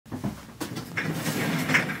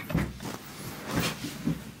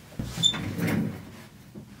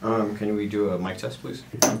Can we do a mic test, please?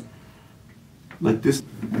 Like this?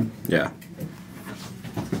 Yeah.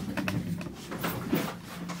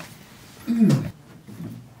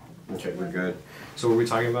 Okay, we're good. So what are we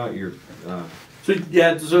talking about?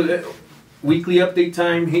 Weekly update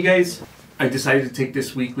time. Hey guys, I decided to take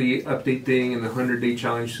this weekly update thing and the 100-day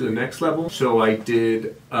challenge to the next level. So I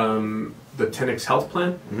did the 10x health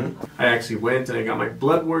plan. I actually went and I got my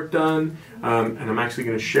blood work done, and I'm actually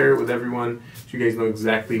going to share it with everyone so you guys know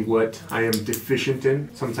exactly what I am deficient in.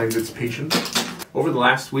 Sometimes it's patience. Over the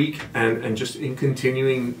last week and just in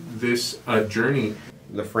continuing this journey.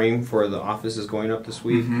 The frame for the office is going up this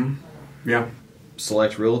week. Yeah.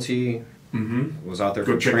 Select Realty was out there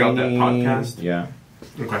Go for check training. out that podcast. Yeah.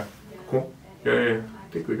 Okay. Cool. Yeah.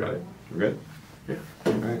 I think we got it. We're good? Yeah.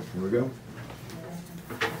 All right, here we go.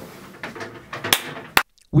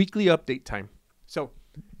 Weekly update time. So,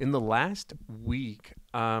 in the last week,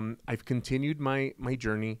 I've continued my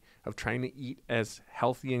journey of trying to eat as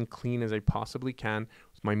healthy and clean as I possibly can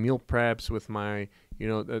with my meal preps, with my,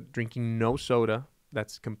 drinking no soda.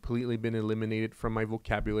 That's completely been eliminated from my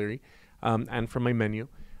vocabulary and from my menu.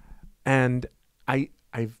 And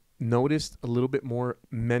I've noticed a little bit more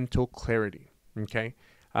mental clarity, okay?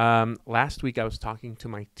 Last week, I was talking to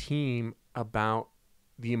my team about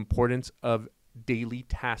the importance of daily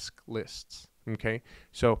task lists. Okay,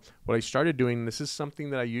 so what I started doing, this is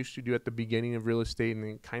something that I used to do at the beginning of real estate and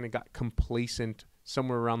then kind of got complacent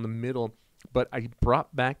somewhere around the middle, but I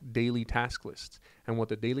brought back daily task lists. And what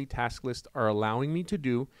the daily task lists are allowing me to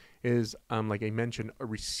do is, like I mentioned, a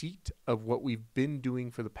receipt of what we've been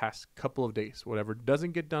doing for the past couple of days. Whatever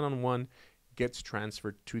doesn't get done on one gets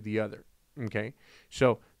transferred to the other. Okay,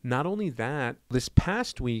 so not only that, this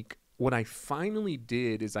past week, what I finally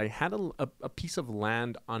did is I had a piece of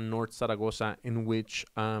land on North Zaragoza in which,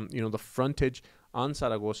 the frontage on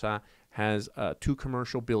Zaragoza has 2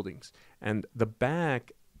 commercial buildings. And the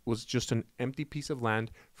back was just an empty piece of land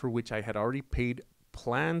for which I had already paid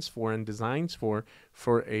plans for and designs for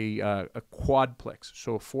a quadplex.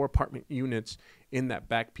 So 4 apartment units in that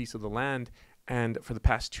back piece of the land. And for the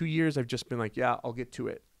past 2 years, I've just been like, yeah, I'll get to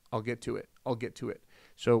it.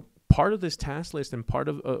 So part of this task list and part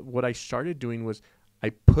of what I started doing was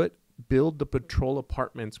I build the patrol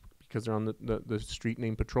apartments because they're on the street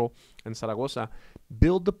named Patrol in Zaragoza,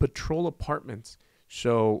 build the patrol apartments.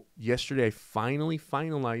 So yesterday I finally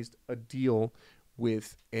finalized a deal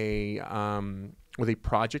with a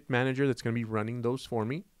project manager that's going to be running those for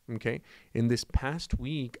me. Okay. In this past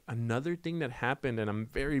week, another thing that happened, and I'm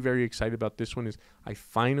very, very excited about this one, is I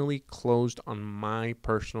finally closed on my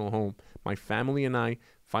personal home. My family and I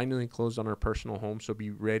finally closed on our personal home. So be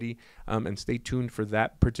ready and stay tuned for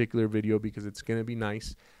that particular video because it's going to be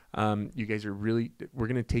nice. You guys are we're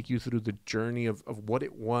going to take you through the journey of what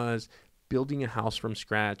it was building a house from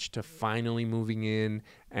scratch to finally moving in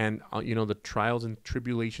and, the trials and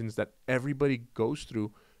tribulations that everybody goes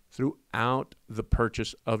throughout the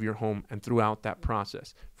purchase of your home and throughout that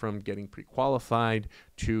process, from getting pre-qualified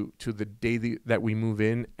to the day that we move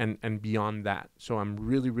in and beyond that. So I'm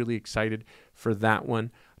really, really excited for that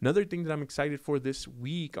one. Another thing that I'm excited for this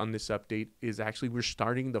week on this update is actually we're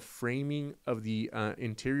starting the framing of the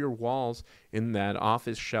interior walls in that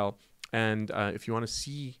office shell. And if you want to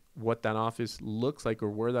see what that office looks like or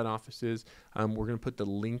where that office is, we're going to put the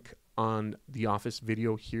link on the office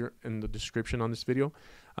video here in the description on this video.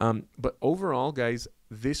 But overall, guys,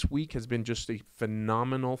 this week has been just a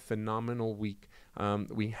phenomenal week.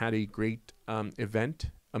 We had a great event,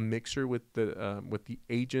 a mixer with the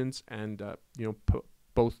agents and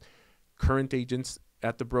both current agents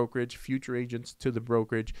at the brokerage, future agents to the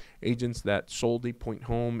brokerage, agents that sold a point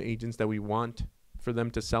home, agents that we want for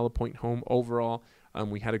them to sell a point home. Overall,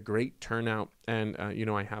 we had a great turnout, and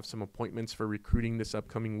I have some appointments for recruiting this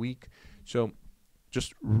upcoming week. So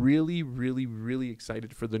just really, really, really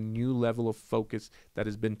excited for the new level of focus that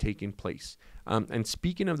has been taking place. And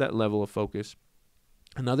speaking of that level of focus,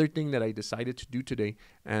 another thing that I decided to do today,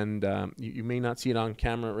 and you may not see it on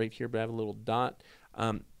camera right here, but I have a little dot.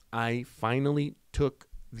 I finally took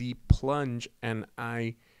the plunge and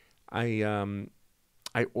I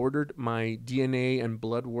ordered my DNA and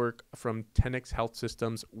blood work from 10x Health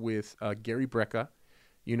Systems with Gary Brecka.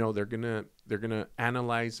 They're gonna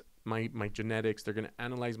analyze my genetics. They're gonna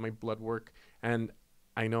analyze my blood work. And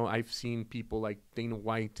I know I've seen people like Dana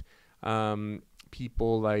White,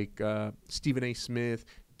 people like Stephen A. Smith,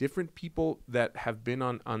 different people that have been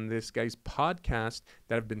on this guy's podcast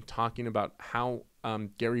that have been talking about how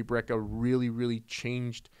Gary Brecka really, really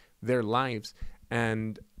changed their lives.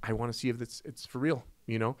 And I want to see if it's for real.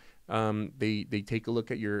 You know, they take a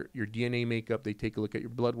look at your DNA makeup, they take a look at your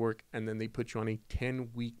blood work, and then they put you on a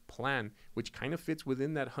 10-week plan, which kind of fits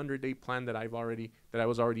within that 100-day plan that I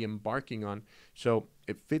was already embarking on. So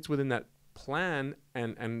it fits within that plan,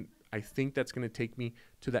 and I think that's going to take me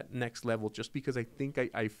to that next level, just because I think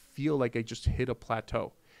I feel like I just hit a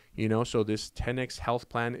plateau. You know, so this 10x health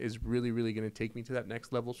plan is really, really going to take me to that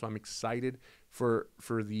next level. So I'm excited for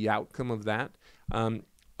the outcome of that.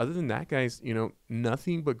 Other than that, guys, you know,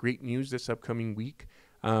 nothing but great news this upcoming week.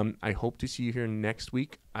 I hope to see you here next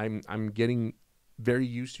week. I'm getting very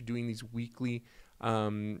used to doing these weekly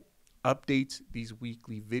updates, these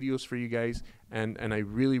weekly videos for you guys, and I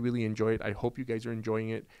really, really enjoy it. I hope you guys are enjoying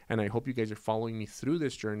it, and I hope you guys are following me through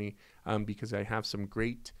this journey, because I have some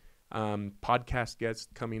great podcast guests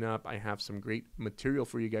coming up. I have some great material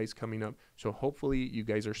for you guys coming up. So hopefully you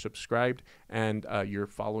guys are subscribed and you're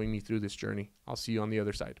following me through this journey. I'll see you on the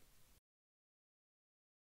other side.